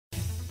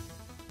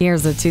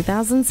Here's a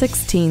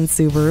 2016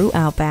 Subaru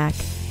Outback.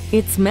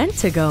 It's meant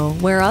to go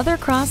where other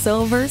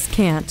crossovers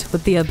can't,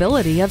 with the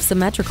ability of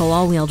symmetrical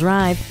all-wheel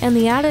drive and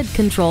the added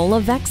control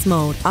of X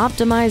mode,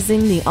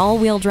 optimizing the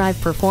all-wheel drive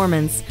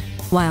performance,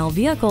 while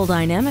vehicle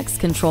dynamics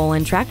control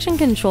and traction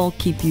control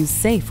keep you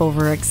safe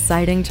over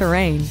exciting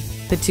terrain.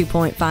 The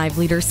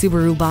 2.5-liter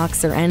Subaru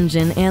Boxer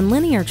engine and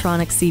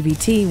Lineartronic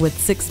CVT with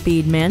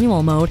 6-speed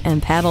manual mode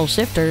and paddle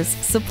shifters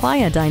supply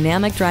a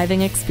dynamic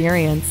driving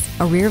experience.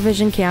 A rear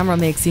vision camera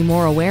makes you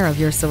more aware of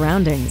your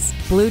surroundings.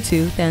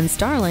 Bluetooth and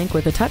Starlink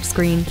with a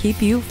touchscreen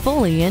keep you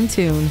fully in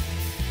tune.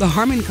 The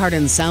Harman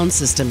Kardon sound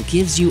system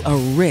gives you a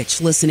rich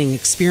listening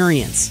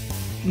experience.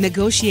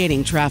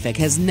 Negotiating traffic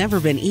has never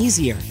been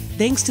easier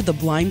thanks to the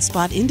blind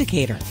spot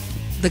indicator.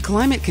 The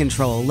climate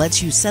control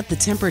lets you set the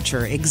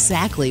temperature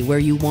exactly where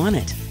you want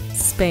it.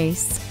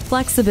 Space,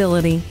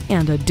 flexibility,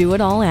 and a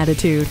do-it-all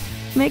attitude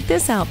make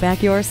this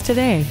Outback yours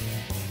today.